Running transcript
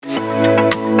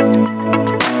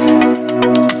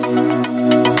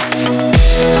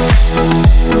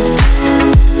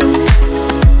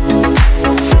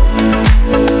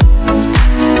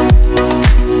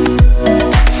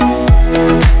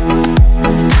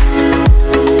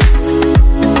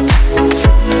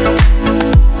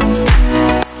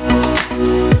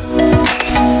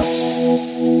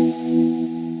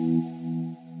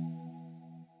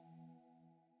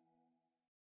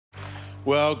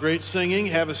Well, great singing.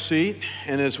 Have a seat.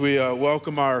 And as we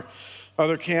welcome our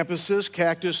other campuses,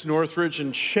 Cactus, Northridge,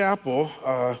 and Chapel,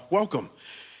 welcome.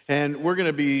 And we're going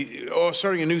to be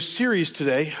starting a new series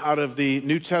today out of the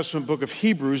New Testament book of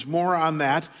Hebrews. More on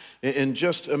that in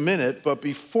just a minute. But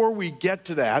before we get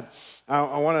to that,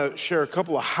 I want to share a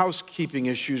couple of housekeeping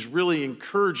issues, really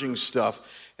encouraging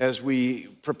stuff as we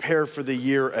prepare for the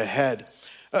year ahead.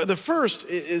 The first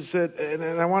is that,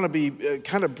 and I want to be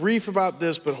kind of brief about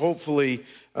this, but hopefully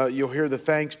you'll hear the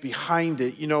thanks behind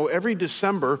it. You know, every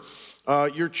December,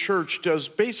 your church does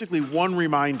basically one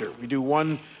reminder. We do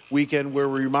one weekend where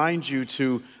we remind you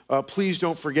to please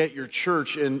don't forget your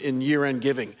church in year-end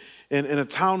giving. In a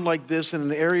town like this, in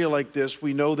an area like this,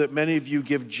 we know that many of you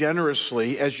give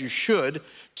generously, as you should,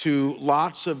 to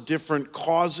lots of different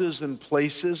causes and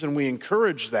places, and we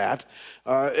encourage that.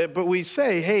 But we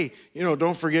say, hey, you know,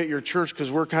 don't forget your church because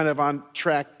we're kind of on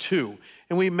track too.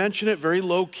 And we mention it very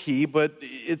low key, but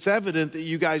it's evident that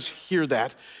you guys hear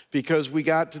that because we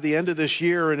got to the end of this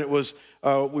year and it was,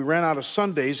 we ran out of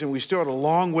Sundays and we still had a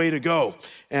long way to go.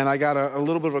 And I got a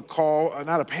little bit of a call,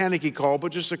 not a panicky call,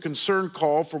 but just a concerned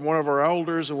call from one of our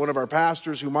elders and one of our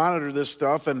pastors who monitor this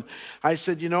stuff. And I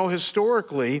said, you know,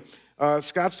 historically,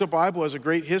 Scottsdale Bible has a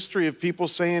great history of people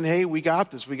saying, hey, we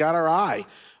got this. We got our eye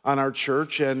on our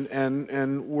church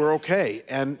and we're okay.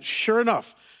 And sure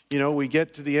enough, you know, we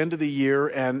get to the end of the year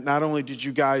and not only did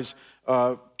you guys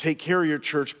take care of your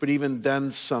church, but even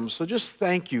then some. So just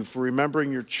thank you for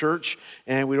remembering your church.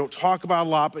 And we don't talk about a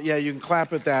lot, but yeah, you can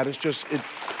clap at that. It's just,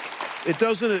 it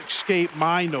doesn't escape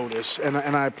my notice, and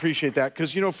I appreciate that.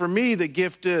 Because, you know, for me, the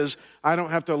gift is I don't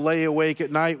have to lay awake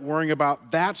at night worrying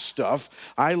about that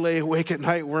stuff. I lay awake at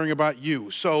night worrying about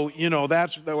you. So, you know,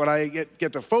 that's what I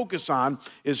get to focus on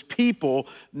is people,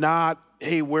 not,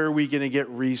 hey, where are we going to get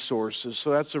resources? So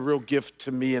that's a real gift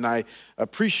to me, and I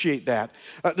appreciate that.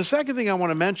 The second thing I want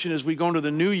to mention as we go into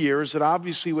the new year is that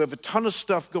obviously we have a ton of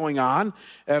stuff going on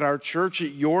at our church,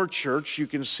 at your church. You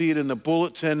can see it in the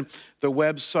bulletin, the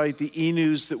website, the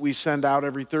e-news that we send out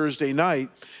every Thursday night.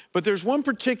 But there's one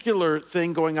particular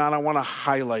thing going on I want to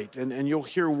highlight, and you'll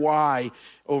hear why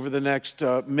over the next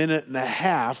minute and a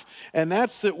half, and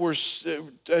that's that we're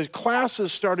class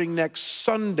is starting next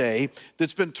Sunday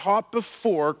that's been taught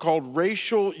before called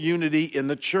Racial Unity in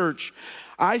the Church.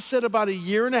 I said about a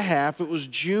year and a half, it was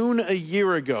June a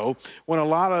year ago, when a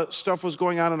lot of stuff was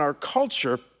going on in our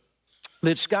culture,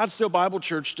 that Scottsdale Bible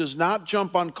Church does not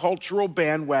jump on cultural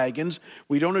bandwagons.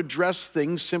 We don't address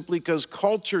things simply because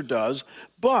culture does.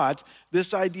 But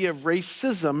this idea of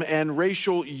racism and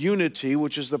racial unity,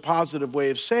 which is the positive way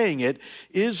of saying it,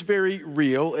 is very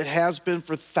real. It has been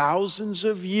for thousands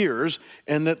of years,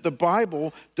 and that the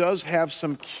Bible does have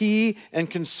some key and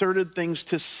concerted things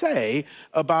to say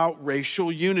about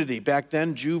racial unity. Back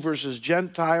then, Jew versus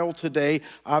Gentile. Today,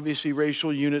 obviously,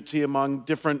 racial unity among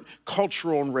different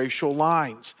cultural and racial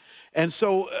lines. And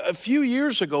so a few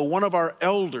years ago, one of our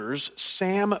elders,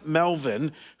 Sam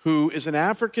Melvin, who is an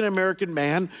African-American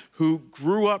man who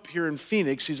grew up here in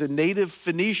Phoenix, he's a native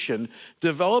Phoenician,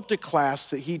 developed a class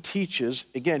that he teaches.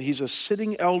 Again, he's a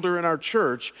sitting elder in our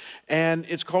church, and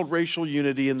it's called Racial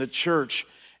Unity in the Church.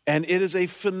 And it is a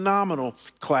phenomenal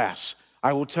class.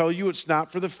 I will tell you, it's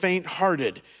not for the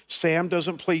faint-hearted. Sam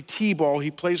doesn't play t-ball, he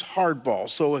plays hardball.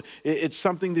 So it's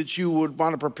something that you would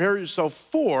want to prepare yourself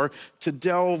for, to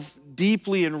delve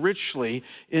deeply and richly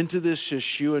into this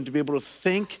issue and to be able to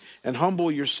think and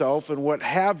humble yourself and what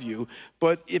have you.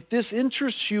 But if this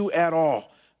interests you at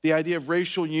all, the idea of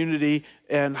racial unity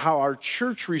and how our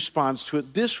church responds to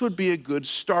it, this would be a good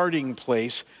starting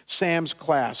place, Sam's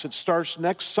class. It starts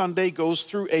next Sunday, goes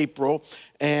through April,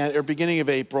 or beginning of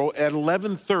April at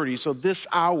 11:30, so this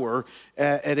hour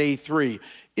at A3.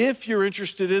 If you're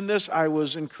interested in this, I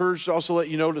was encouraged to also let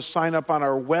you know to sign up on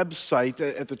our website,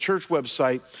 at the church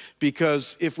website,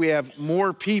 because if we have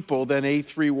more people than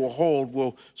A3 will hold,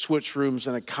 we'll switch rooms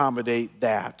and accommodate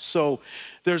that. So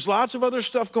there's lots of other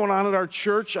stuff going on at our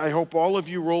church. I hope all of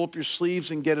you roll up your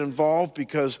sleeves and get involved,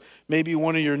 because maybe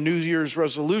one of your New Year's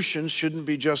resolutions shouldn't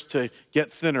be just to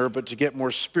get thinner, but to get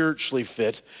more spiritually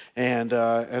fit. And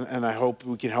I hope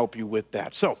we can help you with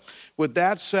that. So with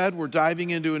that said, we're diving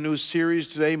into a new series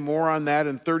today. More on that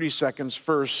in 30 seconds.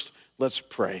 First, let's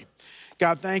pray.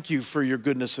 God, thank you for your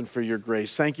goodness and for your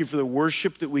grace. Thank you for the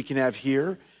worship that we can have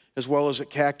here, as well as at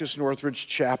Cactus Northridge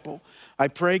Chapel. I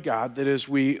pray, God, that as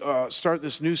we start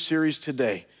this new series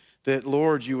today, that,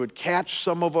 Lord, you would catch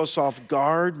some of us off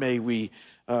guard. May we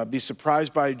be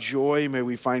surprised by joy. May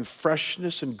we find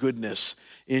freshness and goodness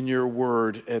in your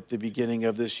word at the beginning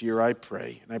of this year, I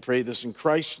pray. And I pray this in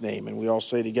Christ's name. And we all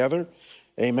say together,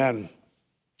 amen.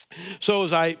 So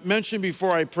as I mentioned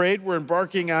before I prayed, we're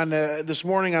embarking on this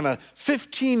morning on a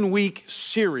 15-week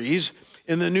series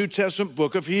in the New Testament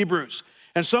book of Hebrews.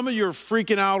 And some of you are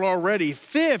freaking out already.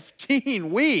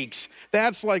 15 weeks.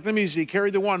 That's like, let me see, carry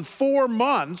the one, 4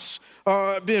 months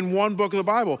in one book of the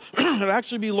Bible. It'll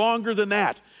actually be longer than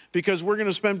that because we're going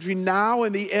to spend between now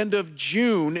and the end of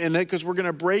June in it because we're going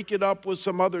to break it up with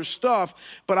some other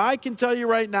stuff. But I can tell you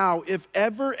right now, if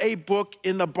ever a book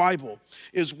in the Bible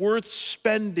is worth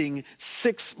spending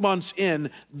 6 months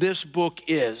in, this book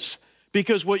is.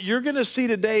 Because what you're going to see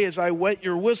today as I wet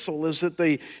your whistle is that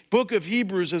the book of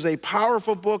Hebrews is a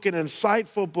powerful book, an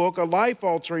insightful book, a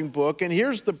life-altering book. And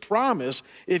here's the promise: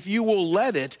 if you will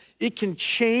let it, it can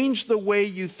change the way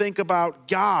you think about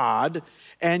God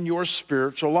and your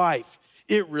spiritual life.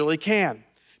 It really can.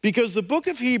 Because the book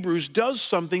of Hebrews does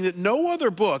something that no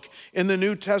other book in the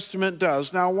New Testament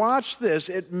does. Now watch this.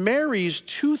 It marries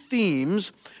two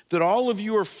themes that all of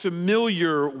you are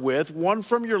familiar with, one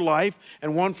from your life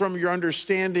and one from your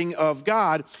understanding of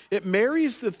God. It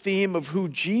marries the theme of who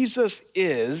Jesus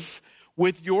is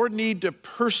with your need to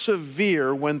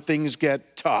persevere when things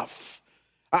get tough.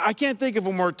 I can't think of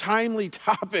a more timely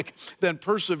topic than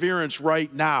perseverance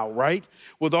right now, right?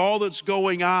 With all that's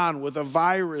going on with a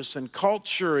virus and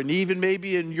culture and even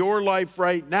maybe in your life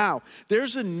right now,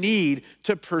 there's a need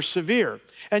to persevere.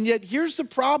 And yet here's the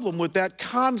problem with that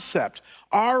concept.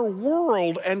 Our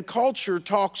world and culture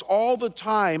talks all the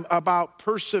time about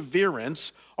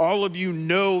perseverance. All of you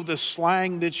know the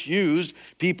slang that's used.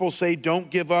 People say, don't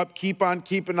give up, keep on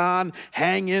keeping on,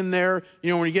 hang in there.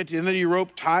 You know, when you get to the end of your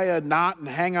rope, tie a knot and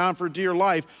hang on for dear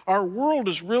life. Our world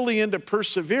is really into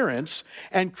perseverance,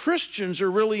 and Christians are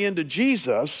really into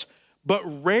Jesus, but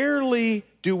rarely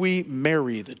do we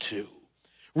marry the two.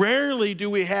 Rarely do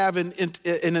we have an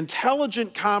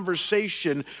intelligent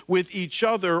conversation with each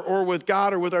other or with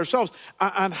God or with ourselves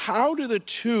on how do the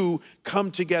two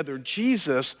come together,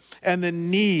 Jesus and the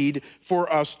need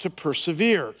for us to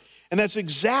persevere. And that's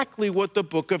exactly what the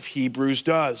book of Hebrews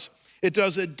does. It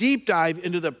does a deep dive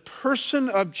into the person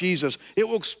of Jesus. It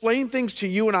will explain things to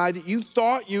you and I that you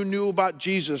thought you knew about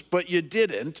Jesus, but you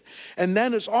didn't. And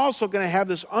then it's also going to have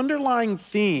this underlying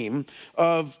theme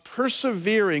of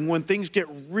persevering when things get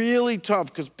really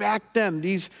tough. Because back then,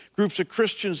 these groups of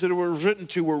Christians that it was written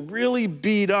to were really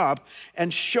beat up,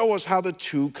 and show us how the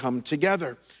two come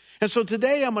together. And so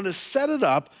today I'm going to set it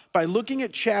up by looking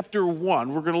at chapter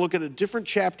 1. We're going to look at a different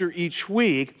chapter each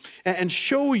week and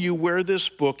show you where this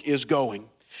book is going.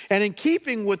 And in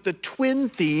keeping with the twin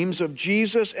themes of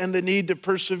Jesus and the need to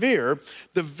persevere,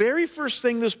 the very first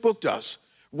thing this book does,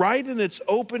 right in its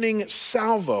opening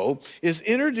salvo, is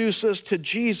introduce us to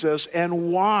Jesus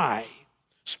and why,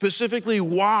 specifically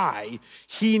why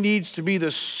he needs to be the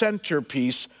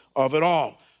centerpiece of it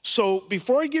all. So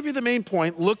before I give you the main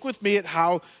point, look with me at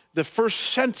how the first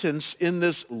sentence in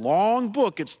this long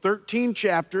book, it's 13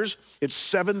 chapters, it's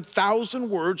 7,000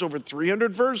 words, over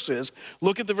 300 verses.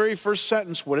 Look at the very first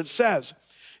sentence, what it says.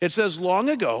 It says, long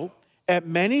ago, at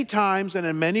many times and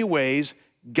in many ways,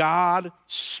 God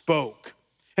spoke.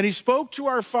 And he spoke to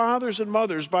our fathers and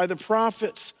mothers by the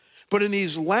prophets. But in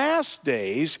these last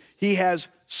days, he has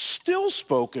still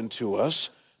spoken to us,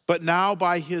 but now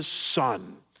by his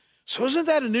Son. So isn't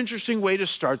that an interesting way to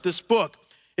start this book?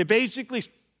 It basically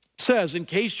says, in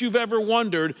case you've ever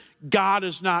wondered, God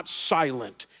is not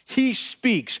silent. He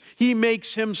speaks. He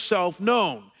makes himself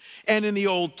known. And in the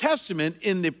Old Testament,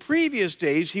 in the previous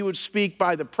days, he would speak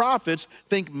by the prophets.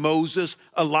 Think Moses,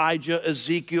 Elijah,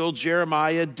 Ezekiel,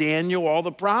 Jeremiah, Daniel, all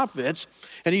the prophets.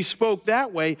 And he spoke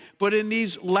that way. But in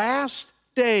these last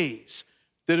days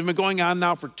that have been going on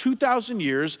now for 2,000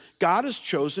 years, God has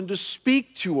chosen to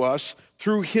speak to us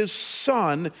through his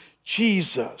Son,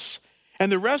 Jesus.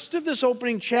 And the rest of this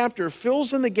opening chapter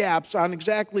fills in the gaps on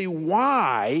exactly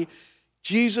why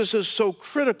Jesus is so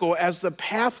critical as the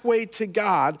pathway to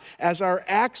God, as our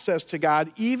access to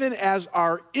God, even as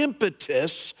our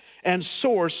impetus and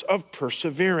source of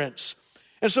perseverance.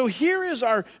 And so here is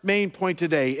our main point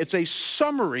today. It's a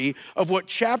summary of what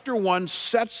chapter 1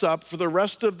 sets up for the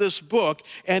rest of this book,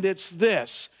 and it's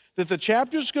this, that the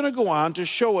chapter is going to go on to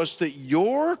show us that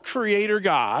your Creator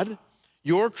God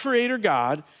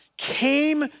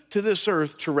came to this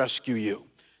earth to rescue you.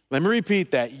 Let me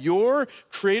repeat that. Your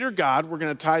Creator God, we're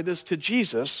going to tie this to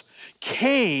Jesus,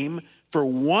 came for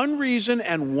one reason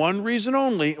and one reason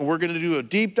only, and we're going to do a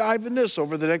deep dive in this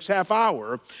over the next half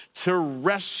hour, to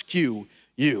rescue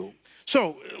you.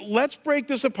 So let's break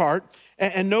this apart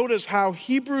and notice how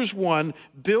Hebrews 1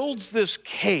 builds this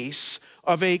case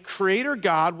of a Creator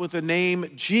God with the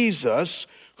name Jesus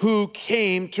who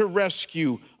came to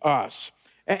rescue us.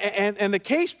 And the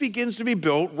case begins to be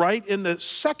built right in the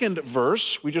second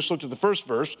verse. We just looked at the first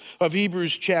verse of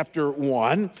Hebrews chapter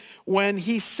 1, when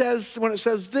it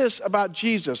says this about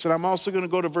Jesus. And I'm also going to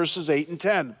go to verses 8 and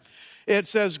 10. It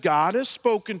says, God has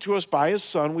spoken to us by his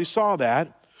Son, we saw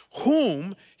that,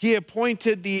 whom he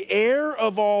appointed the heir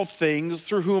of all things,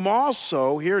 through whom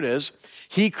also, here it is,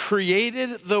 he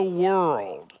created the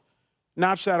world.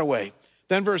 Notch that away.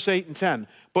 Then verse 8 and 10.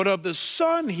 But of the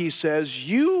Son, he says,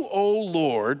 you, O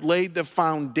Lord, laid the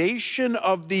foundation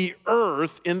of the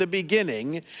earth in the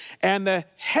beginning, and the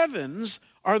heavens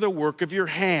are the work of your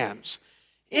hands.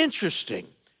 Interesting.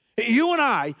 You and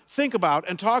I think about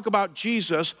and talk about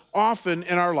Jesus often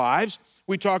in our lives.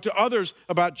 We talk to others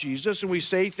about Jesus, and we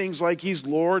say things like he's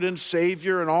Lord and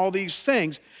Savior and all these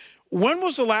things. When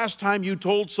was the last time you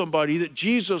told somebody that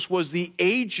Jesus was the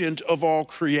agent of all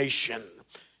creation?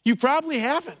 You probably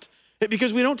haven't,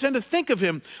 because we don't tend to think of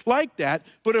him like that.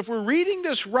 But if we're reading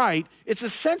this right, it's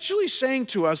essentially saying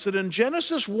to us that in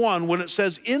Genesis 1, when it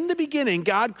says, in the beginning,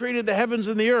 God created the heavens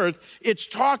and the earth, it's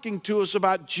talking to us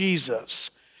about Jesus.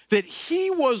 That he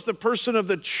was the person of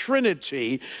the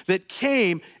Trinity that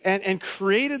came and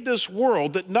created this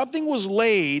world, that nothing was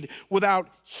laid without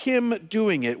him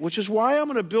doing it, which is why I'm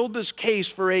going to build this case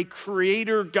for a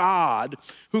creator God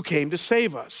who came to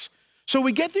save us. So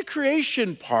we get the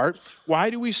creation part.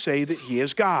 Why do we say that he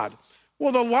is God?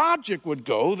 Well, the logic would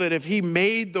go that if he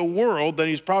made the world, then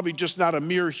he's probably just not a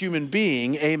mere human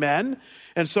being, amen?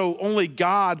 And so only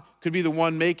God could be the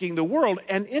one making the world.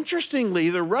 And interestingly,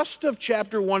 the rest of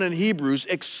chapter 1 in Hebrews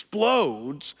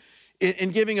explodes in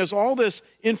giving us all this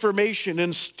information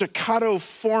in staccato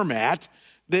format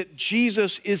that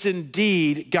Jesus is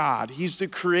indeed God. He's the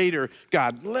creator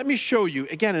God. Let me show you,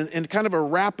 again, in kind of a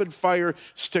rapid-fire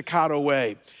staccato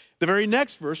way. The very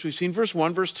next verse, we've seen verse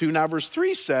 1, verse 2, now verse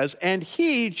 3 says, and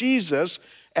he, Jesus,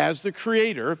 as the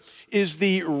creator, is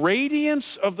the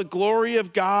radiance of the glory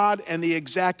of God and the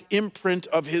exact imprint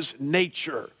of his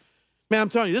nature. Man, I'm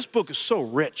telling you, this book is so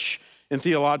rich in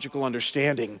theological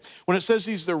understanding. When it says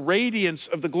he's the radiance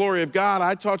of the glory of God,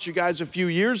 I taught you guys a few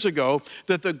years ago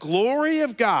that the glory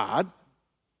of God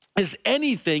is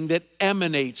anything that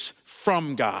emanates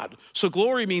from God. So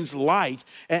glory means light.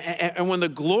 And when the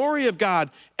glory of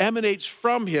God emanates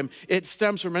from him, it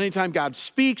stems from anytime God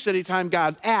speaks, anytime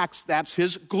God acts, that's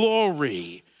his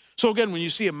glory. So again, when you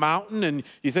see a mountain and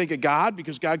you think of God,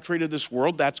 because God created this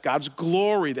world, that's God's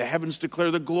glory. The heavens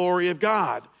declare the glory of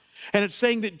God. And it's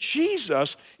saying that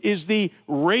Jesus is the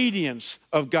radiance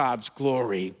of God's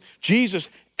glory. Jesus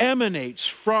emanates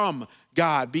from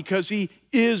God because he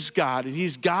is God, and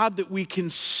he's God that we can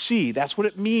see. That's what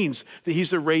it means, that he's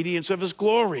the radiance of his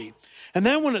glory. And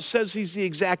then when it says he's the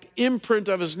exact imprint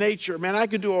of his nature, man, I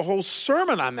could do a whole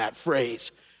sermon on that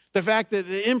phrase. The fact that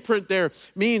the imprint there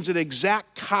means an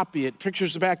exact copy. It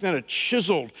pictures back then a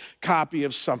chiseled copy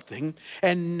of something.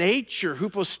 And nature,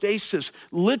 hypostasis,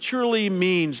 literally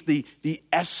means the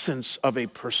essence of a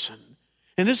person.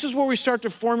 And this is where we start to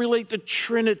formulate the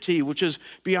Trinity, which is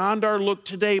beyond our look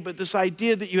today. But this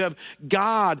idea that you have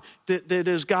God, that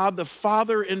is God the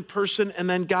Father in person, and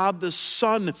then God the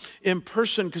Son in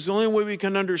person, because the only way we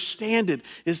can understand it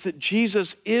is that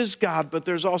Jesus is God, but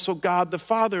there's also God the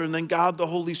Father, and then God the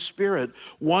Holy Spirit.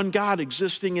 One God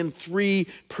existing in three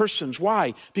persons.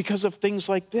 Why? Because of things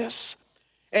like this.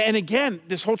 And again,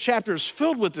 this whole chapter is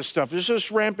filled with this stuff. It's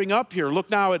just ramping up here. Look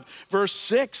now at verse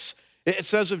 6. It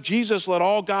says of Jesus, let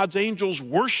all God's angels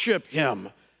worship him.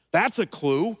 That's a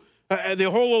clue. The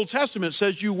whole Old Testament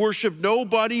says you worship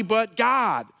nobody but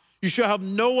God. You shall have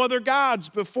no other gods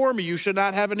before me. You shall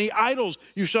not have any idols.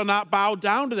 You shall not bow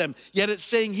down to them. Yet it's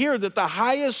saying here that the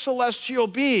highest celestial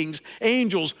beings,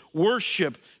 angels,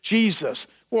 worship Jesus.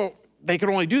 Well, they could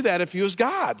only do that if he was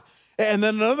God. And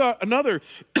then another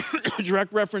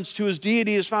direct reference to his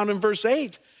deity is found in verse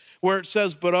 8. Where it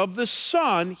says, but of the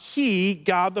Son, he,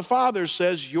 God the Father,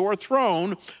 says, your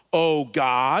throne, O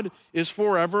God, is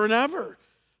forever and ever.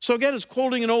 So again, it's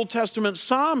quoting an Old Testament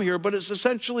psalm here, but it's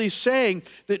essentially saying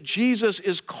that Jesus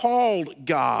is called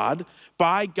God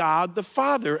by God the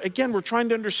Father. Again, we're trying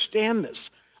to understand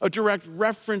this, a direct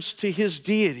reference to his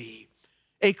deity.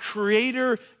 A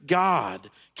creator God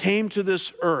came to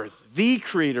this earth, the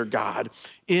creator God,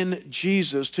 in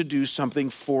Jesus to do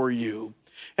something for you.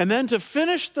 And then to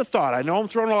finish the thought, I know I'm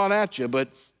throwing a lot at you, but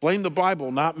blame the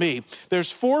Bible, not me. There's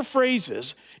 4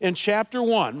 phrases in chapter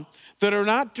 1 that are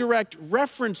not direct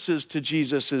references to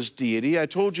Jesus' deity. I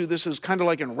told you this is kind of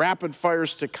like in rapid-fire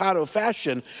staccato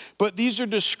fashion, but these are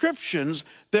descriptions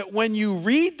that when you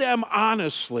read them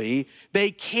honestly, they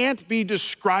can't be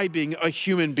describing a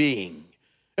human being.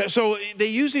 So they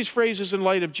use these phrases in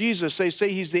light of Jesus. They say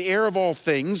he's the heir of all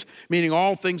things, meaning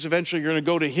all things eventually are going to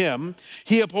go to him.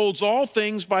 He upholds all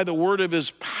things by the word of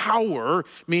his power,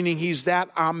 meaning he's that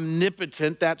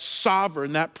omnipotent, that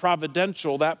sovereign, that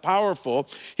providential, that powerful.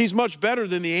 He's much better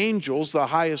than the angels, the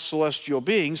highest celestial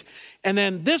beings. And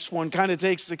then this one kind of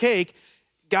takes the cake.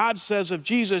 God says of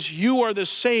Jesus, you are the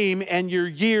same and your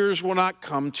years will not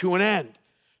come to an end.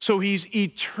 So he's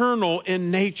eternal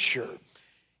in nature.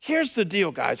 Here's the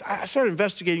deal, guys. I started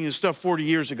investigating this stuff 40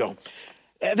 years ago.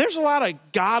 There's a lot of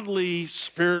godly,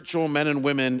 spiritual men and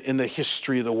women in the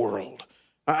history of the world.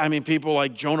 I mean, people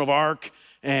like Joan of Arc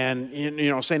and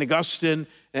St. Augustine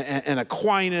and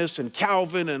Aquinas and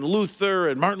Calvin and Luther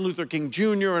and Martin Luther King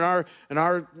Jr. in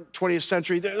our 20th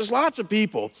century. There's lots of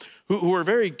people who are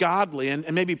very godly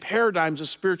and maybe paradigms of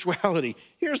spirituality.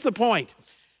 Here's the point.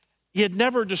 You'd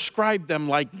never describe them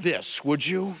like this, would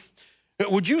you?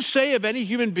 Would you say of any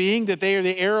human being that they are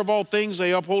the heir of all things,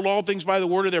 they uphold all things by the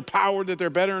word of their power, that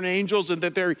they're better than angels, and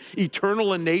that they're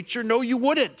eternal in nature? No, you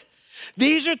wouldn't.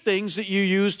 These are things that you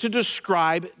use to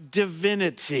describe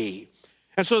divinity.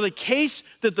 And so the case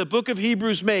that the book of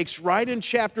Hebrews makes right in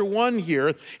chapter 1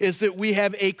 here is that we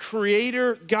have a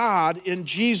creator God in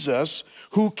Jesus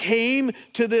who came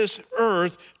to this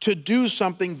earth to do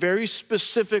something very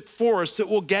specific for us that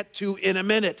we'll get to in a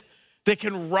minute, that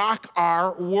can rock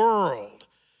our world.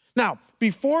 Now,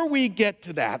 before we get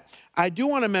to that, I do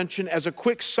want to mention as a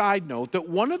quick side note that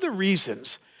one of the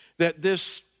reasons that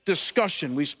this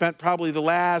discussion, we spent probably the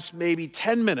last maybe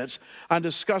 10 minutes on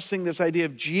discussing this idea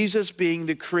of Jesus being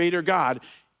the creator God.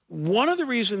 One of the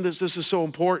reasons that this is so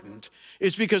important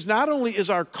is because not only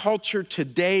is our culture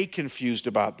today confused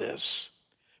about this,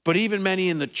 but even many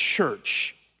in the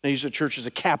church, I use the church as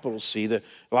a capital C,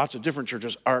 lots of different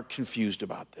churches are confused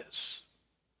about this.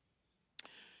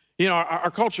 You know, our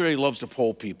culture really loves to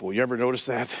poll people. You ever notice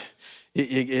that?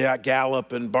 You got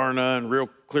Gallup and Barna and Real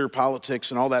Clear Politics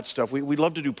and all that stuff. We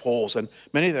love to do polls, and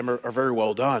many of them are very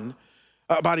well done.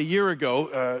 About a year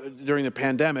ago, during the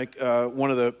pandemic,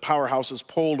 one of the powerhouses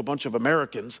polled a bunch of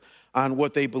Americans on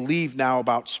what they believe now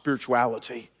about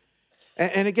spirituality.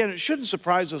 And again, it shouldn't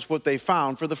surprise us what they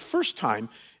found. For the first time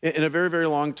in a very, very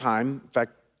long time, in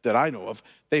fact, that I know of,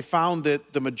 they found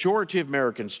that the majority of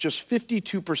Americans, just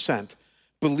 52%,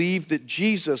 believed that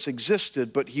Jesus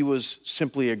existed, but he was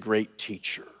simply a great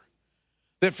teacher.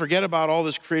 That forget about all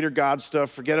this creator God stuff,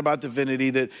 forget about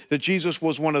divinity, that Jesus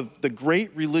was one of the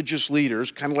great religious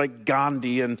leaders, kind of like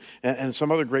Gandhi and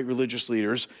some other great religious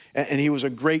leaders, and he was a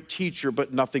great teacher,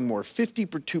 but nothing more.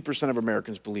 52% of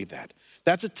Americans believe that.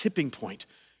 That's a tipping point,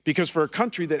 because for a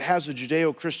country that has a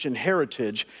Judeo-Christian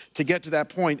heritage, to get to that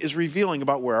point is revealing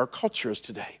about where our culture is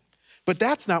today. But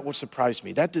that's not what surprised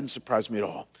me. That didn't surprise me at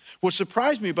all. What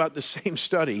surprised me about the same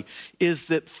study is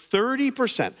that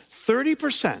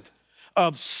 30%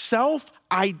 of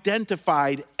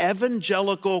self-identified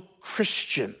evangelical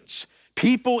Christians,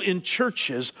 people in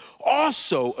churches,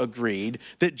 also agreed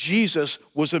that Jesus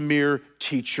was a mere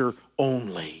teacher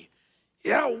only.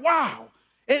 Yeah, wow.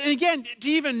 And again, to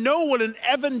even know what an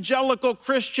evangelical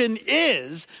Christian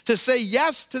is, to say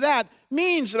yes to that,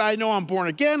 means that I know I'm born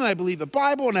again and I believe the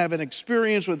Bible and I have an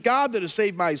experience with God that has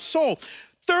saved my soul.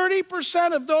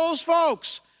 30% of those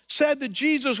folks said that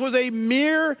Jesus was a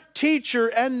mere teacher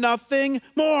and nothing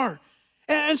more.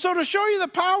 And so to show you the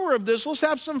power of this, let's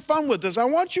have some fun with this. I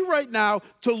want you right now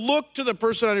to look to the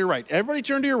person on your right. Everybody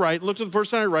turn to your right, look to the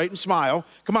person on your right and smile.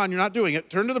 Come on, you're not doing it.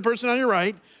 Turn to the person on your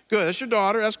right. Good, that's your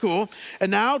daughter, that's cool. And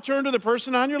now turn to the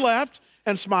person on your left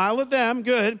and smile at them.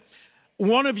 Good.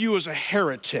 One of you is a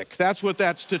heretic. That's what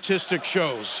that statistic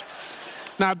shows.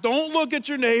 Now, don't look at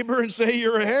your neighbor and say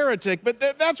you're a heretic, but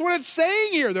that's what it's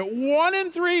saying here, that 1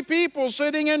 in 3 people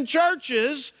sitting in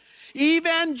churches,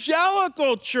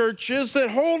 evangelical churches that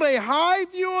hold a high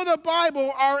view of the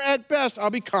Bible, are at best, I'll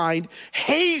be kind,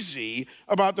 hazy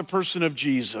about the person of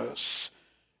Jesus.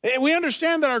 We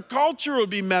understand that our culture would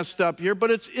be messed up here,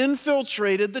 but it's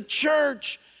infiltrated the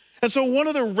church. And so one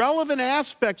of the relevant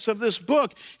aspects of this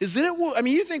book is that it will,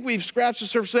 you think we've scratched the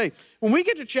surface today. When we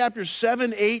get to chapters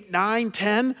 7, 8, 9,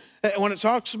 10, when it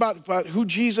talks about who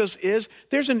Jesus is,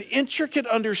 there's an intricate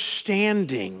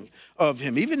understanding of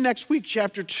him. Even next week,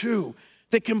 chapter 2,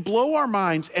 that can blow our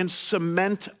minds and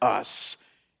cement us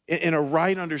in a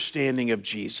right understanding of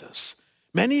Jesus.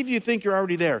 Many of you think you're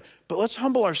already there, but let's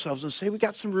humble ourselves and say we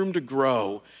got some room to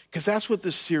grow, because that's what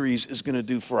this series is going to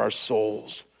do for our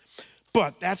souls.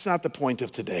 But that's not the point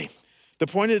of today. The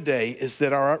point of today is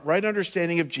that our right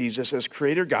understanding of Jesus as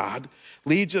creator God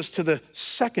leads us to the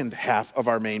second half of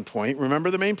our main point.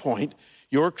 Remember the main point.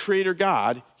 Your creator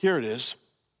God, here it is,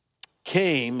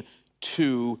 came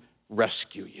to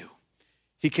rescue you.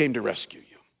 He came to rescue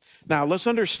you. Now, let's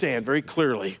understand very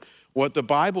clearly what the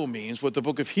Bible means, what the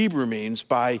book of Hebrew means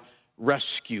by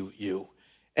rescue you.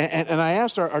 And I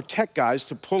asked our tech guys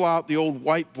to pull out the old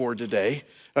whiteboard today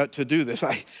to do this.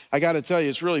 I got to tell you,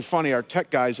 it's really funny. Our tech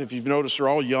guys, if you've noticed, are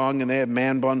all young and they have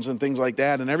man buns and things like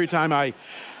that. And every time I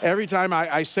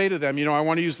say to them, I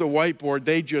want to use the whiteboard,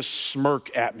 they just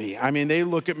smirk at me. I mean, they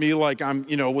look at me like I'm,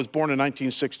 was born in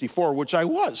 1964, which I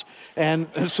was. And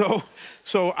so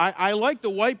I like the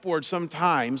whiteboard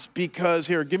sometimes because,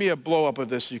 here, give me a blow up of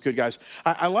this, you could, guys.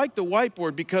 I like the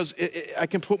whiteboard because I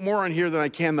can put more on here than I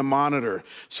can the monitor.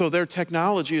 So their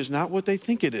technology is not what they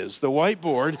think it is. The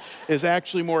whiteboard is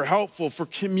actually more helpful for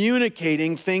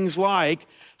communicating things like,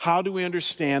 how do we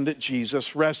understand that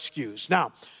Jesus rescues?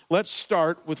 Now, let's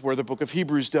start with where the book of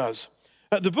Hebrews does.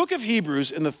 The book of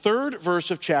Hebrews, in the 3rd verse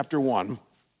of chapter 1,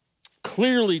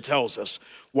 clearly tells us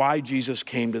why Jesus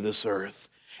came to this earth.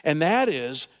 And that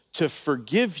is to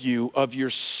forgive you of your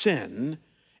sin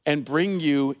and bring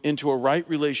you into a right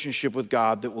relationship with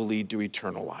God that will lead to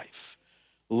eternal life.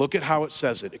 Look at how it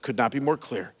says it. It could not be more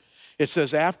clear. It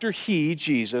says, after he,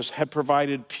 Jesus, had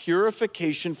provided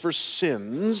purification for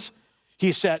sins,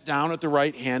 he sat down at the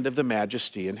right hand of the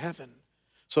majesty in heaven.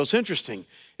 So it's interesting.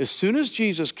 As soon as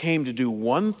Jesus came to do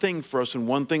one thing for us and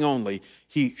one thing only,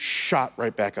 he shot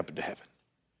right back up into heaven.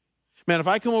 Man, if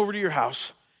I come over to your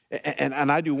house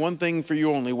and I do one thing for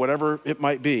you only, whatever it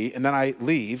might be, and then I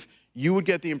leave, you would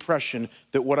get the impression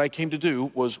that what I came to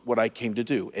do was what I came to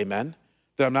do. Amen?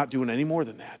 That I'm not doing any more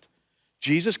than that.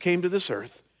 Jesus came to this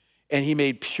earth and he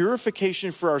made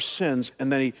purification for our sins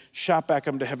and then he shot back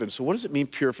up to heaven. So what does it mean,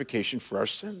 purification for our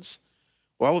sins?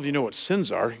 Well, all of you know what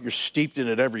sins are. You're steeped in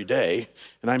it every day,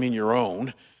 and I mean your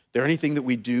own. They're anything that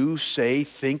we do, say,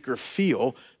 think, or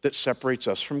feel that separates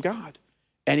us from God.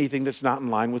 Anything that's not in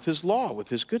line with his law, with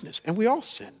his goodness. And we all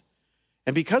sin.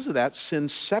 And because of that, sin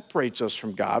separates us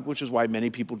from God, which is why many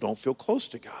people don't feel close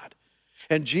to God.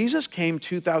 And Jesus came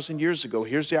 2,000 years ago,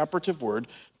 here's the operative word,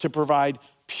 to provide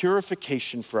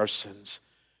purification for our sins.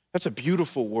 That's a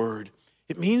beautiful word.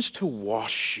 It means to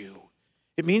wash you.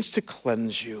 It means to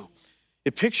cleanse you.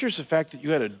 It pictures the fact that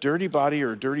you had a dirty body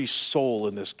or a dirty soul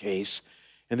in this case,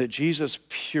 and that Jesus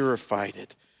purified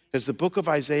it. As the book of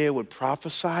Isaiah would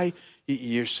prophesy,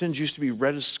 your sins used to be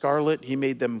red as scarlet. He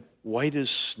made them white as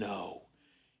snow.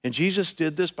 And Jesus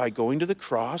did this by going to the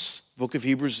cross. The book of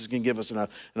Hebrews is going to give us an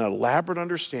elaborate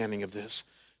understanding of this.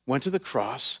 Went to the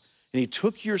cross, and he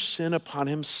took your sin upon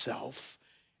himself,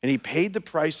 and he paid the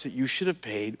price that you should have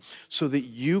paid so that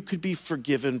you could be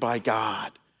forgiven by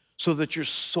God, so that your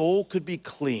soul could be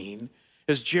clean.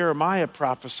 As Jeremiah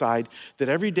prophesied, that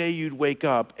every day you'd wake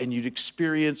up and you'd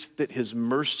experience that his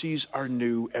mercies are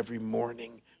new every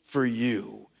morning for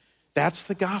you. That's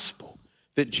the gospel,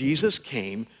 that Jesus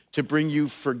came to bring you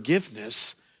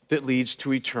forgiveness that leads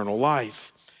to eternal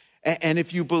life. And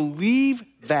if you believe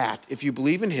that, if you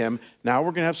believe in him, now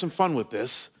we're going to have some fun with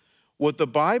this. What the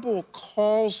Bible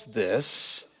calls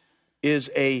this is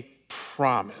a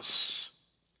promise.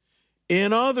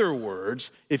 In other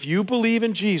words, if you believe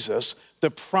in Jesus,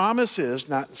 the promise is,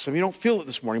 not, some of you don't feel it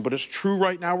this morning, but it's true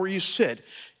right now where you sit,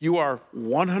 you are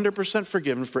 100%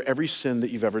 forgiven for every sin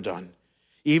that you've ever done.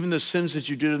 Even the sins that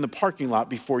you did in the parking lot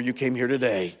before you came here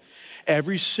today.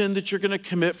 Every sin that you're going to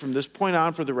commit from this point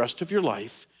on for the rest of your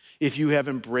life, if you have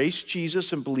embraced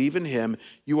Jesus and believe in him,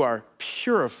 you are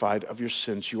purified of your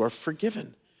sins. You are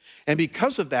forgiven. And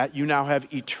because of that, you now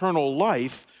have eternal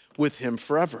life with him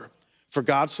forever. For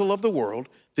God so loved the world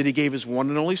that he gave his one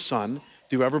and only Son,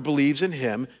 that whoever believes in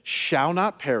him shall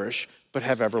not perish, but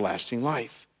have everlasting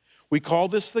life. We call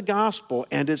this the gospel,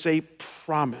 and it's a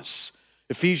promise.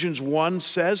 Ephesians 1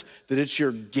 says that it's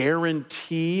your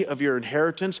guarantee of your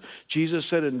inheritance. Jesus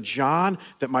said in John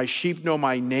that my sheep know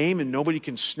my name and nobody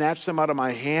can snatch them out of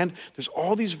my hand. There's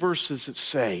all these verses that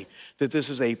say that this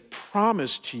is a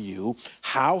promise to you.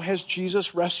 How has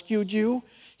Jesus rescued you?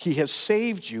 He has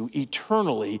saved you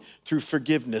eternally through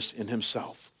forgiveness in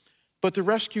himself. But the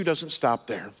rescue doesn't stop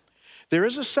there. There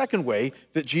is a second way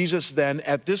that Jesus then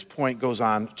at this point goes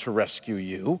on to rescue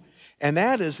you. And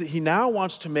that is that he now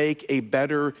wants to make a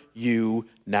better you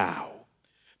now.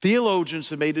 Theologians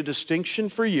have made a distinction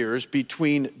for years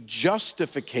between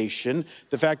justification,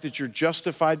 the fact that you're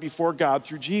justified before God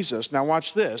through Jesus, now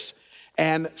watch this,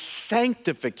 and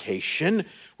sanctification,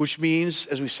 which means,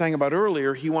 as we sang about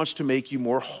earlier, he wants to make you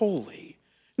more holy.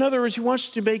 In other words, he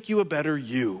wants to make you a better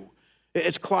you.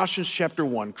 It's Colossians chapter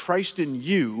 1, Christ in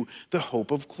you, the hope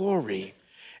of glory.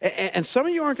 And some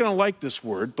of you aren't going to like this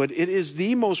word, but it is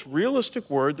the most realistic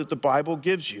word that the Bible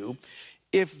gives you.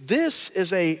 If this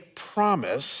is a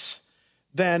promise,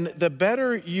 then the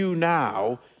better you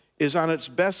now is on its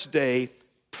best day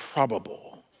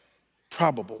probable.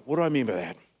 Probable. What do I mean by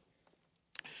that?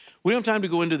 We don't have time to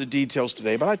go into the details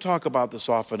today, but I talk about this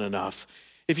often enough.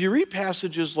 If you read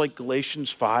passages like Galatians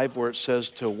 5, where it says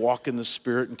to walk in the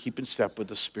Spirit and keep in step with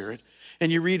the Spirit,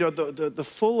 and you read the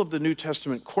full of the New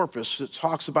Testament corpus that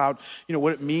talks about,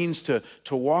 what it means to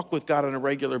walk with God on a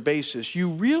regular basis, you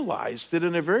realize that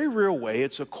in a very real way,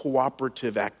 it's a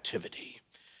cooperative activity.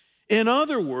 In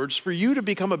other words, for you to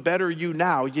become a better you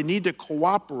now, you need to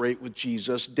cooperate with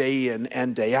Jesus day in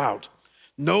and day out.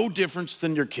 No difference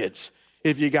than your kids.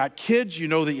 If you got kids, you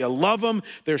know that you love them.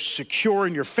 They're secure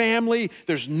in your family.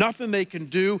 There's nothing they can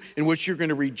do in which you're going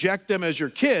to reject them as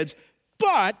your kids.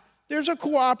 But there's a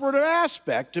cooperative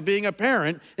aspect to being a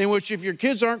parent in which if your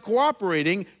kids aren't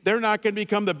cooperating, they're not going to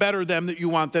become the better them that you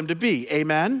want them to be.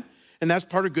 Amen? And that's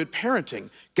part of good parenting.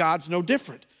 God's no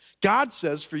different. God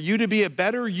says for you to be a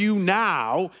better you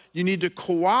now, you need to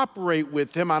cooperate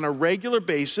with him on a regular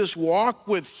basis, walk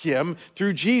with him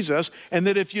through Jesus, and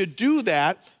that if you do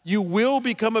that, you will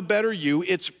become a better you.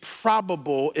 It's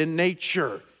probable in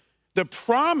nature. The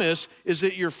promise is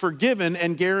that you're forgiven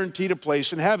and guaranteed a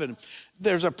place in heaven.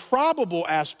 There's a probable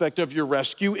aspect of your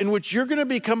rescue in which you're going to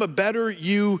become a better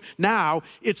you now.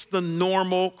 It's the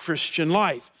normal Christian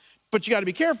life. But you got to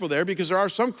be careful there because there are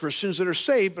some Christians that are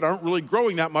saved but aren't really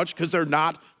growing that much because they're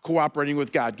not cooperating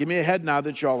with God. Give me a head nod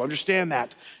that y'all understand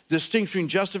that. Distinction between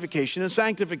justification and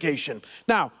sanctification.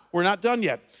 Now, we're not done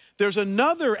yet. There's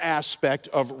another aspect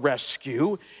of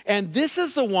rescue, and this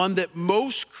is the one that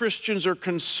most Christians are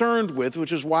concerned with,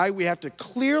 which is why we have to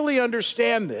clearly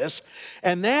understand this,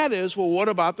 and that is, well, what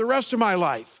about the rest of my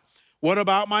life? What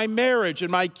about my marriage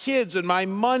and my kids and my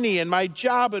money and my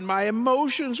job and my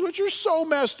emotions, which are so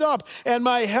messed up, and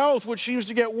my health, which seems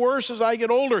to get worse as I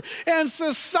get older, and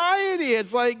society?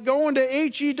 It's like going to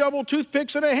H-E double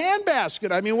toothpicks in a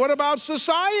handbasket. I mean, what about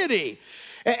society?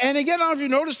 And again, I don't know if you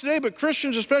noticed today, but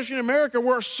Christians, especially in America,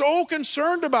 we're so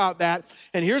concerned about that.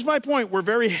 And here's my point. We're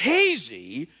very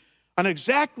hazy on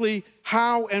exactly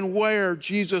how and where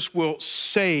Jesus will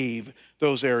save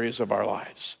those areas of our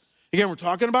lives. Again, we're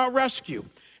talking about rescue,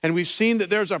 and we've seen that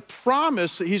there's a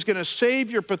promise that he's going to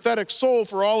save your pathetic soul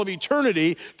for all of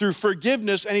eternity through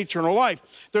forgiveness and eternal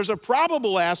life. There's a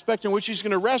probable aspect in which he's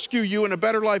going to rescue you in a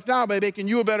better life now by making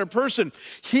you a better person.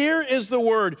 Here is the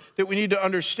word that we need to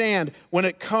understand when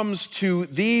it comes to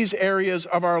these areas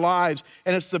of our lives,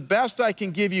 and it's the best I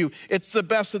can give you. It's the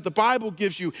best that the Bible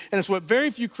gives you, and it's what very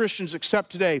few Christians accept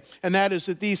today, and that is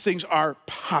that these things are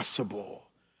possible,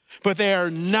 but they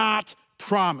are not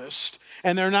promised,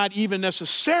 and they're not even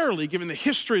necessarily, given the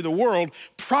history of the world,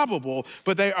 probable,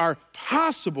 but they are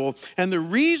possible. And the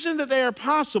reason that they are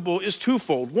possible is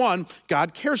twofold. One,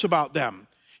 God cares about them.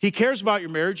 He cares about your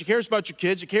marriage. He cares about your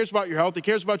kids. He cares about your health. He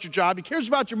cares about your job. He cares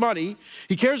about your money.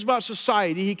 He cares about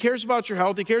society. He cares about your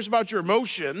health. He cares about your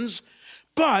emotions.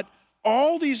 But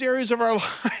all these areas of our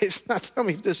lives, now tell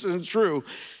me if this isn't true,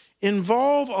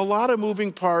 involve a lot of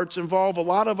moving parts, involve a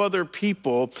lot of other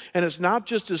people, and it's not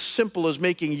just as simple as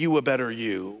making you a better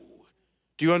you.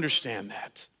 Do you understand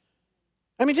that?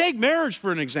 I mean, take marriage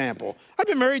for an example. I've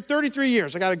been married 33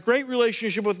 years. I got a great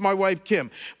relationship with my wife, Kim.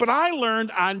 But I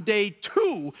learned on day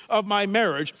 2 of my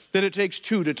marriage that it takes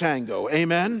 2 to tango.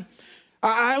 Amen?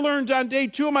 I learned on day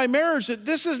 2 of my marriage that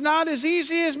this is not as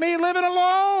easy as me living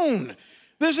alone.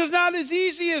 This is not as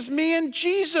easy as me and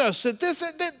Jesus.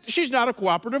 She's not a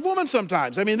cooperative woman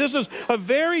sometimes. I mean, this is a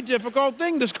very difficult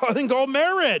thing, this thing called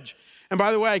marriage. And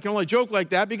by the way, I can only joke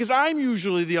like that because I'm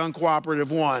usually the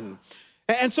uncooperative one.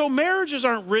 And so marriages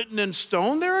aren't written in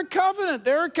stone. They're a covenant.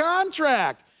 They're a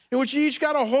contract in which you each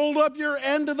got to hold up your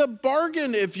end of the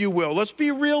bargain, if you will. Let's be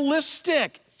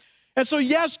realistic. And so,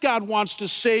 yes, God wants to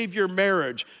save your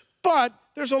marriage, but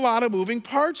there's a lot of moving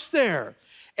parts there.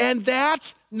 And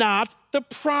that's not the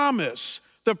promise.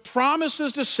 The promise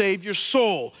is to save your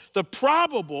soul. The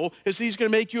probable is he's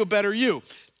going to make you a better you.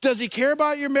 Does he care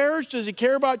about your marriage? Does he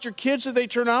care about your kids, that they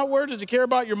turn out well? Does he care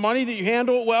about your money, that you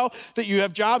handle it well, that you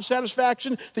have job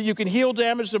satisfaction, that you can heal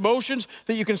damaged emotions,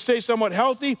 that you can stay somewhat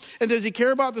healthy? And does he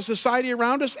care about the society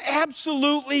around us?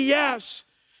 Absolutely yes.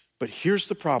 But here's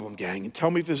the problem, gang, and tell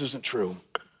me if this isn't true.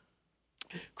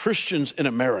 Christians in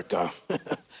America, I'm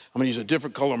going to use a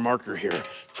different color marker here.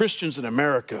 Christians in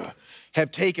America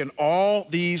have taken all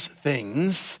these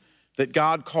things that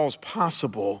God calls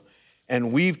possible,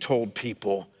 and we've told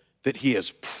people that he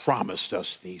has promised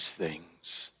us these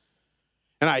things.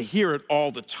 And I hear it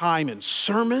all the time in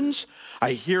sermons.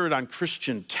 I hear it on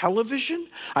Christian television.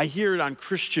 I hear it on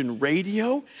Christian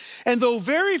radio. And though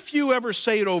very few ever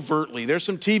say it overtly, there's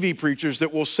some TV preachers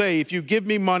that will say, if you give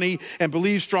me money and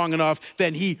believe strong enough,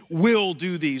 then he will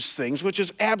do these things, which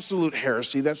is absolute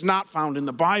heresy. That's not found in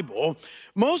the Bible.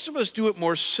 Most of us do it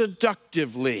more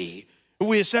seductively.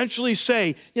 We essentially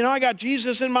say, I got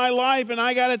Jesus in my life, and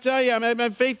I got to tell you, I've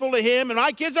been faithful to him, and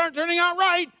my kids aren't turning out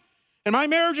right. And my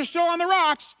marriage is still on the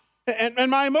rocks.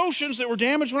 And my emotions that were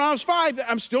damaged when I was 5,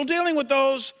 I'm still dealing with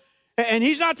those. And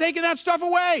he's not taking that stuff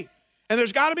away. And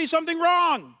there's got to be something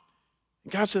wrong.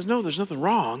 And God says, no, there's nothing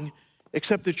wrong,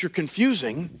 except that you're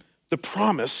confusing the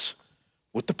promise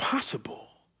with the possible.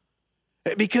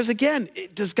 Because again,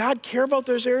 does God care about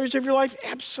those areas of your life?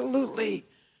 Absolutely.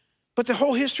 But the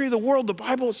whole history of the world, the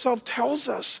Bible itself tells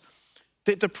us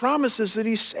that the promise is that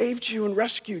he saved you and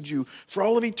rescued you for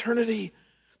all of eternity.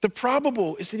 The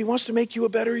probable is that he wants to make you a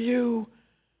better you.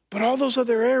 But all those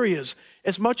other areas,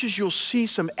 as much as you'll see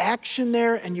some action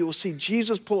there and you will see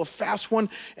Jesus pull a fast one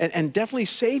and definitely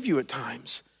save you at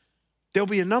times, there'll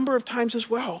be a number of times as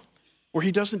well where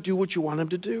he doesn't do what you want him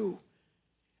to do.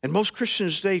 And most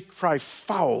Christians today cry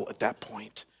foul at that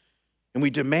point. And we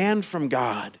demand from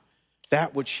God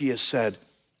that which he has said,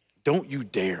 don't you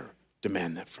dare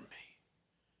demand that from me.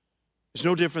 It's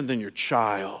no different than your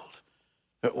child.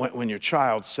 When your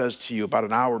child says to you about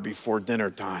an hour before dinner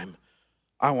time,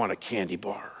 I want a candy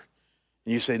bar.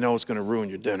 And you say, no, it's going to ruin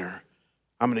your dinner.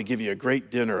 I'm going to give you a great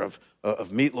dinner of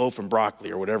meatloaf and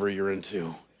broccoli or whatever you're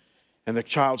into. And the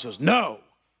child says, no,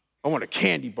 I want a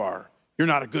candy bar. You're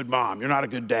not a good mom. You're not a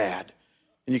good dad.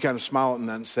 And you kind of smile at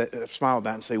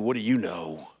that and say, what do you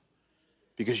know?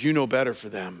 Because you know better for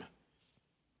them.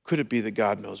 Could it be that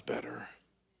God knows better?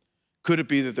 Could it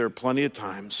be that there are plenty of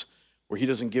times where he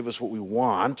doesn't give us what we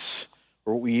want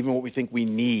or what we think we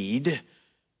need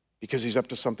because he's up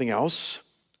to something else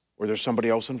or there's somebody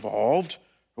else involved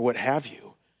or what have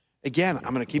you? Again,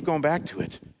 I'm going to keep going back to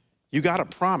it. You got a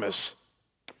promise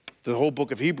that the whole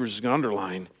book of Hebrews is going to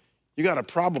underline. You got a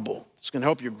probable that's going to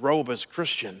help you grow up as a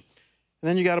Christian. And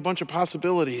then you got a bunch of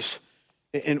possibilities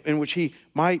in which he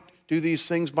might do these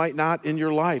things, might not in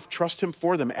your life. Trust him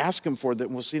for them. Ask him for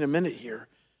them. We'll see in a minute here.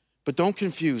 But don't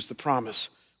confuse the promise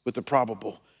with the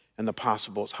probable and the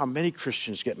possible. It's how many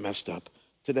Christians get messed up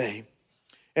today.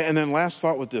 And then last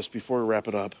thought with this before we wrap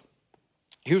it up.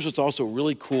 Here's what's also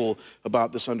really cool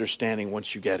about this understanding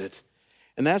once you get it.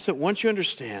 And that's that once you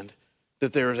understand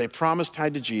that there is a promise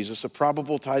tied to Jesus, a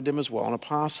probable tied to him as well, and a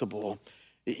possible,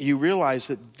 you realize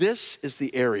that this is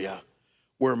the area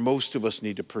where most of us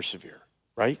need to persevere,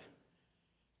 right?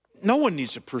 No one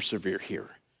needs to persevere here.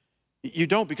 You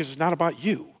don't, because it's not about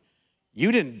you.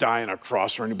 You didn't die on a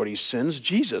cross for anybody's sins.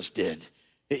 Jesus did.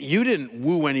 You didn't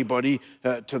woo anybody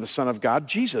to the Son of God.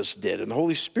 Jesus did, and the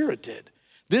Holy Spirit did.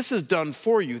 This is done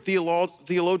for you.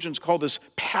 Theologians call this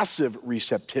passive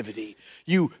receptivity.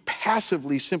 You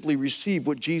passively simply receive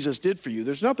what Jesus did for you.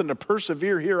 There's nothing to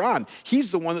persevere here on.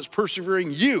 He's the one that's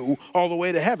persevering you all the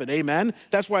way to heaven. Amen?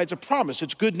 That's why it's a promise.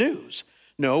 It's good news.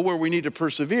 No, where we need to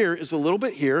persevere is a little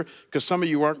bit here because some of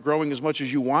you aren't growing as much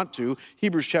as you want to.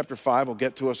 Hebrews chapter 5 will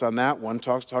get to us on that one,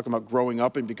 talking about growing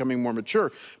up and becoming more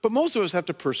mature. But most of us have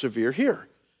to persevere here.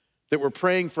 That we're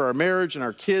praying for our marriage and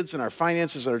our kids and our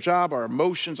finances, our job, our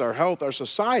emotions, our health, our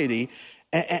society,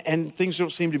 and things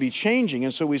don't seem to be changing.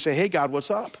 And so we say, hey, God,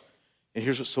 what's up? And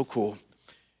here's what's so cool,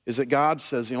 is that God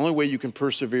says the only way you can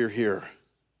persevere here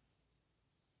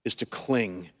is to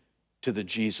cling to the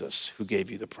Jesus who gave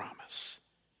you the promise.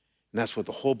 And that's what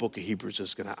the whole book of Hebrews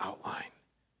is going to outline.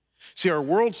 See, our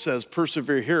world says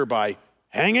persevere here by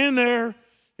hang in there,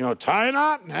 tie a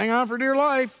knot and hang on for dear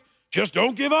life. Just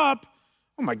don't give up.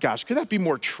 Oh my gosh, could that be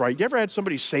more trite? You ever had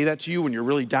somebody say that to you when you're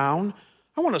really down?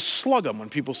 I want to slug them when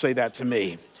people say that to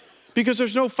me because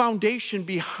there's no foundation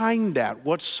behind that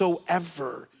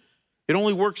whatsoever. It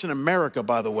only works in America,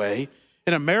 by the way.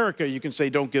 In America, you can say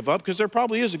don't give up because there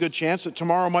probably is a good chance that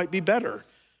tomorrow might be better.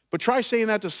 But try saying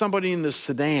that to somebody in the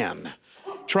Sudan.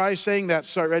 Try saying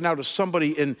that right now to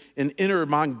somebody in inner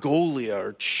Mongolia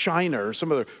or China or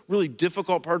some of the really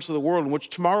difficult parts of the world in which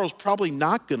tomorrow's probably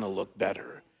not going to look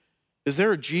better. Is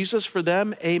there a Jesus for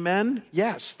them? Amen?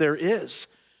 Yes, there is.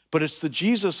 But it's the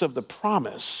Jesus of the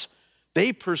promise.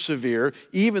 They persevere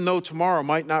even though tomorrow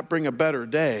might not bring a better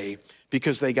day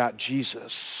because they got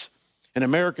Jesus. And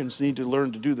Americans need to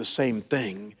learn to do the same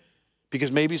thing.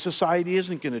 Because maybe society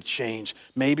isn't going to change.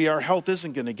 Maybe our health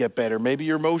isn't going to get better. Maybe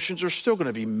your emotions are still going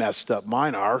to be messed up.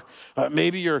 Mine are.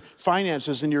 Maybe your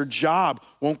finances and your job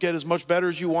won't get as much better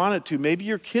as you want it to. Maybe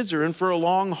your kids are in for a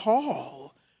long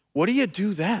haul. What do you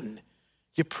do then?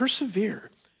 You persevere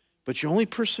but you only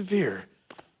persevere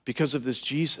because of this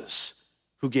Jesus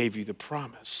who gave you the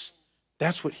promise.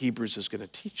 That's what Hebrews is going to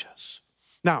teach us.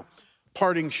 Now,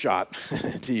 parting shot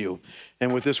to you,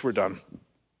 and with this we're done.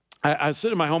 I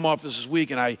sit in my home office this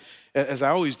week, and as I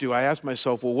always do, I ask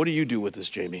myself, well, what do you do with this,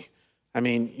 Jamie? I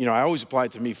mean, I always apply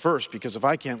it to me first, because if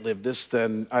I can't live this,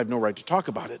 then I have no right to talk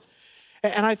about it.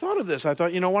 And I thought of this. I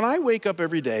thought, when I wake up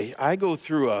every day, I go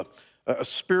through a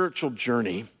spiritual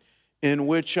journey in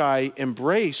which I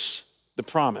embrace the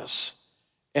promise,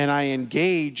 and I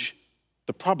engage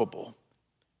the probable,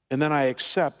 and then I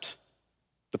accept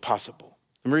the possible.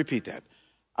 Let me repeat that.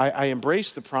 I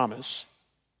embrace the promise,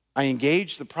 I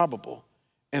engage the probable,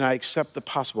 and I accept the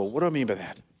possible. What do I mean by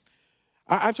that?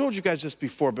 I've told you guys this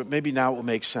before, but maybe now it will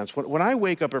make sense. When I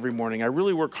wake up every morning, I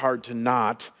really work hard to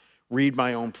not read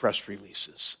my own press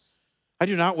releases. I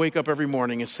do not wake up every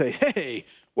morning and say, hey,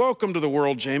 welcome to the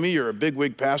world, Jamie. You're a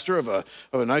bigwig pastor of a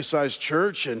nice-sized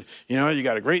church, and, you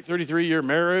got a great 33-year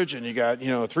marriage, and you got,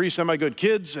 3 semi-good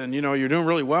kids, and, you're doing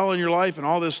really well in your life and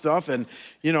all this stuff. And,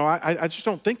 I just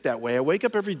don't think that way. I wake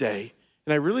up every day,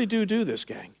 and I really do this,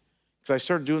 gang. Because I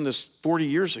started doing this 40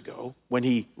 years ago when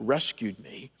he rescued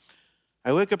me.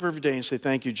 I wake up every day and say,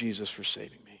 thank you, Jesus, for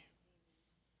saving me.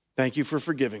 Thank you for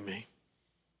forgiving me.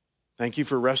 Thank you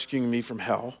for rescuing me from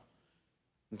hell.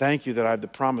 And thank you that I have the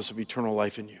promise of eternal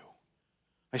life in you.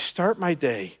 I start my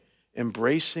day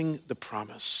embracing the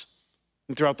promise.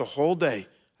 And throughout the whole day,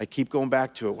 I keep going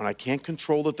back to it. When I can't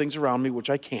control the things around me, which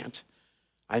I can't,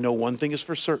 I know one thing is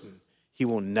for certain. He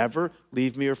will never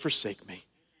leave me or forsake me.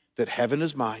 That heaven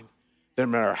is mine. That no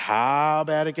matter how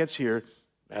bad it gets here,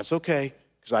 that's okay,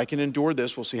 because I can endure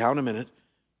this. We'll see how in a minute.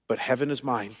 But heaven is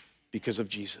mine because of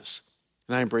Jesus.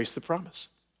 And I embrace the promise.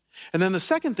 And then the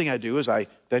second thing I do is I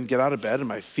then get out of bed and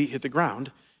my feet hit the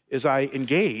ground, is I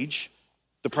engage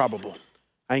the probable.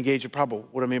 I engage the probable.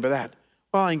 What do I mean by that?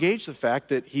 Well, I engage the fact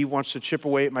that he wants to chip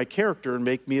away at my character and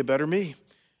make me a better me.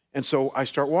 And so I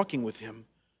start walking with him.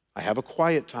 I have a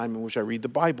quiet time in which I read the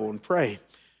Bible and pray.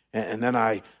 And then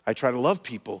I try to love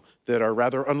people that are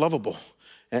rather unlovable.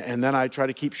 And then I try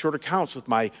to keep short accounts with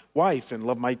my wife and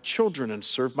love my children and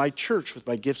serve my church with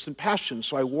my gifts and passions.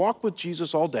 So I walk with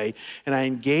Jesus all day, and I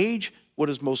engage what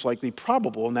is most likely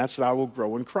probable, and that's that I will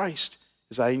grow in Christ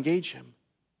as I engage him.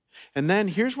 And then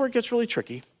here's where it gets really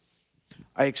tricky.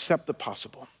 I accept the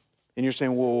possible. And you're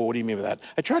saying, whoa, what do you mean by that?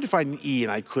 I tried to find an E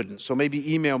and I couldn't. So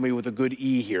maybe email me with a good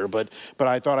E here. But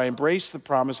I thought I embrace the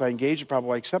promise, I engage the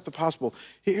probable, I accept the possible.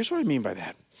 Here's what I mean by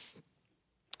that.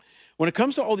 When it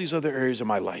comes to all these other areas of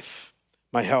my life,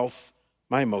 my health,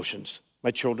 my emotions,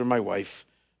 my children, my wife,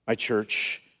 my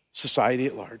church, society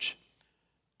at large,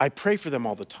 I pray for them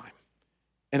all the time.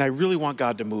 And I really want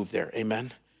God to move there,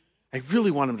 amen? I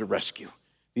really want him to rescue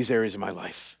these areas of my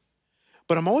life.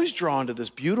 But I'm always drawn to this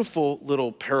beautiful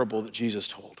little parable that Jesus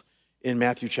told in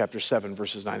Matthew chapter 7,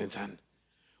 verses 9 and 10,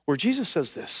 where Jesus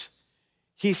says this.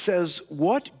 He says,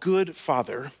 what good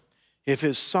father, if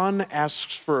his son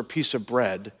asks for a piece of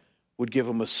bread, would give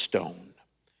him a stone?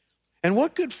 And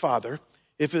what good father,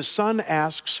 if his son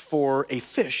asks for a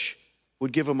fish,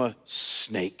 would give him a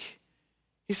snake?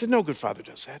 He said, no good father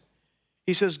does that.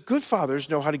 He says, good fathers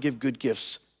know how to give good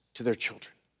gifts to their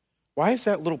children. Why is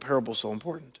that little parable so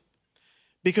important?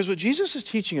 Because what Jesus is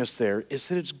teaching us there is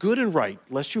that it's good and right,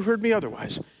 lest you heard me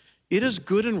otherwise, it is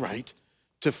good and right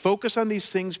to focus on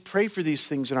these things, pray for these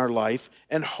things in our life,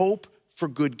 and hope for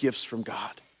good gifts from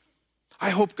God.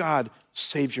 I hope God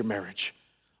saves your marriage.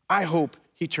 I hope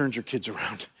he turns your kids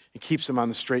around and keeps them on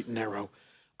the straight and narrow.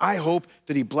 I hope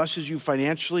that he blesses you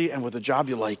financially and with a job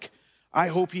you like. I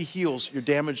hope he heals your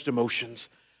damaged emotions.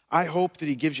 I hope that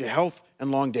he gives you health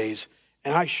and long days.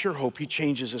 And I sure hope he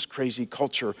changes this crazy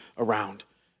culture around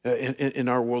in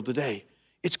our world today.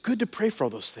 It's good to pray for all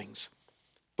those things.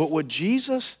 But what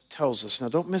Jesus tells us, now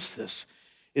don't miss this,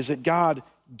 is that God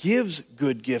gives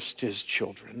good gifts to his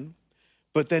children,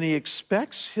 but then he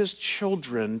expects his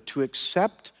children to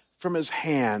accept from his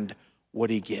hand what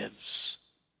he gives.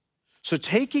 So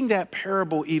taking that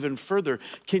parable even further,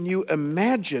 can you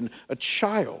imagine a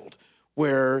child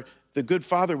where the good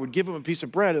father would give him a piece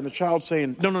of bread and the child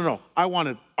saying, no, I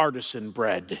wanted artisan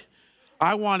bread.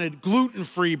 I wanted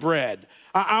gluten-free bread.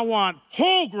 I want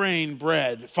whole grain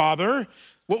bread, Father.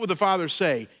 What would the father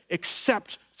say?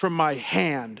 Accept from my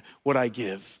hand what I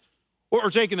give. Or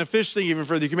taking the fish thing even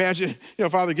further. You can imagine,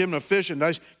 Father giving a fish a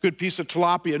nice, good piece of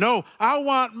tilapia. No, I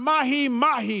want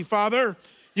mahi, Father.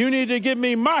 You need to give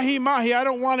me mahi. I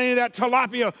don't want any of that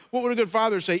tilapia. What would a good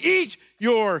father say? Eat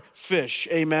your fish,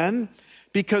 amen?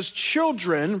 Because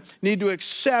children need to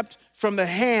accept from the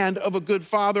hand of a good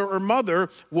father or mother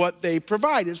what they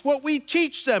provide. It's what we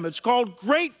teach them. It's called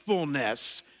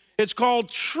gratefulness. It's called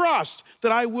trust,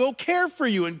 that I will care for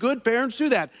you, and good parents do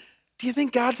that. Do you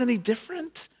think God's any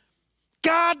different?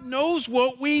 God knows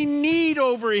what we need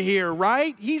over here,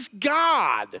 right? He's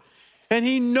God, and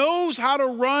he knows how to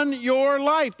run your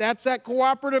life. That's that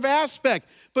cooperative aspect.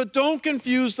 But don't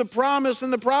confuse the promise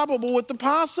and the probable with the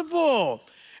possible.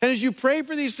 And as you pray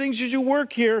for these things, as you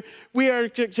work here, we are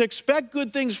to expect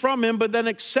good things from him, but then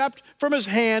accept from his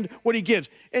hand what he gives.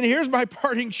 And here's my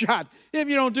parting shot. If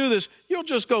you don't do this, you'll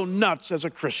just go nuts as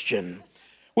a Christian,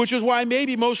 which is why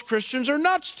maybe most Christians are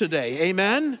nuts today.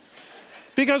 Amen?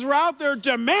 Because we're out there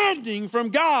demanding from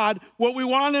God what we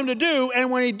want him to do, and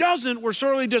when he doesn't, we're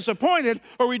sorely disappointed,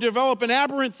 or we develop an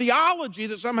aberrant theology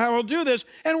that somehow he'll do this,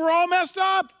 and we're all messed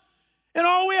up. And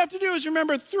all we have to do is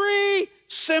remember 3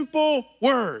 simple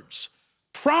words: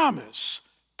 promise,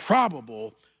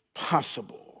 probable,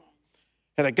 possible.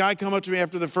 Had a guy come up to me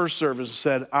after the first service and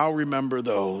said, I'll remember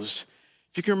those.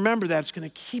 If you can remember that, it's going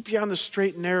to keep you on the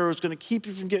straight and narrow. It's going to keep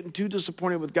you from getting too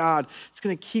disappointed with God. It's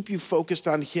going to keep you focused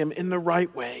on him in the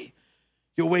right way.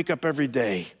 You'll wake up every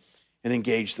day and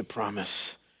engage the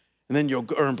promise. And then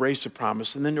or embrace the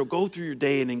promise. And then you'll go through your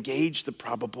day and engage the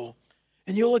probable.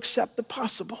 And you'll accept the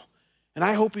possible. And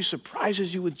I hope he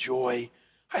surprises you with joy.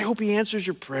 I hope he answers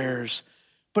your prayers.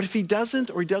 But if he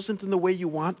doesn't, or he doesn't in the way you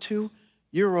want to,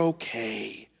 you're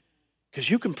okay. Because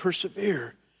you can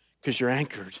persevere, because you're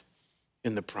anchored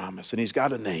in the promise. And he's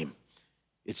got a name.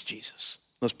 It's Jesus.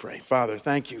 Let's pray. Father,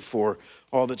 thank you for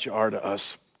all that you are to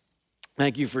us.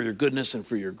 Thank you for your goodness and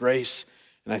for your grace.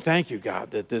 And I thank you,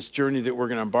 God, that this journey that we're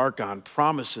going to embark on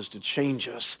promises to change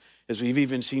us, as we've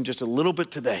even seen just a little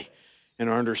bit today in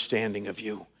our understanding of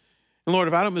you. And Lord,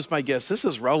 if I don't miss my guess, this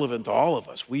is relevant to all of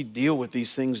us. We deal with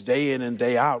these things day in and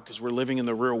day out because we're living in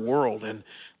the real world. And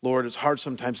Lord, it's hard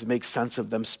sometimes to make sense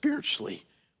of them spiritually.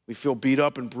 We feel beat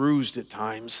up and bruised at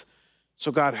times.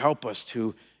 So God, help us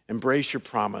to embrace your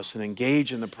promise and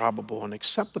engage in the probable and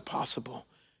accept the possible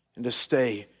and to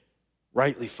stay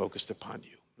rightly focused upon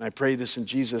you. And I pray this in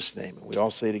Jesus' name. And we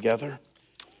all say together,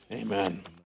 amen.